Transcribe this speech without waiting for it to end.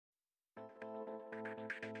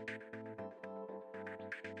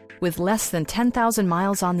With less than 10,000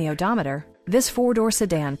 miles on the odometer, this four-door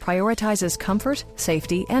sedan prioritizes comfort,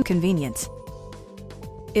 safety, and convenience.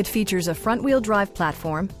 It features a front-wheel drive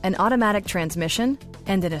platform, an automatic transmission,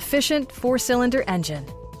 and an efficient four-cylinder engine.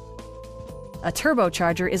 A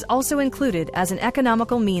turbocharger is also included as an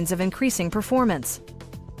economical means of increasing performance.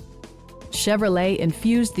 Chevrolet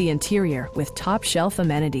infused the interior with top-shelf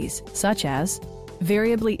amenities such as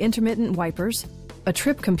variably intermittent wipers, a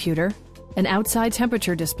trip computer, an outside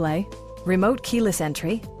temperature display, remote keyless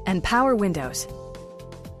entry, and power windows.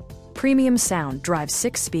 Premium sound drives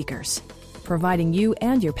 6 speakers, providing you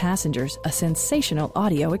and your passengers a sensational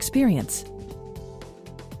audio experience.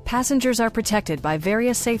 Passengers are protected by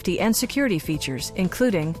various safety and security features,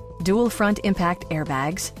 including dual front impact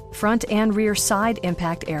airbags, front and rear side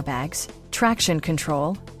impact airbags, traction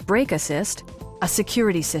control, brake assist, a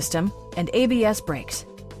security system, and ABS brakes.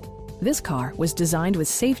 This car was designed with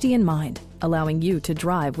safety in mind, allowing you to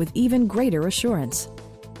drive with even greater assurance.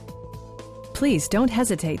 Please don't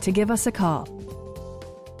hesitate to give us a call.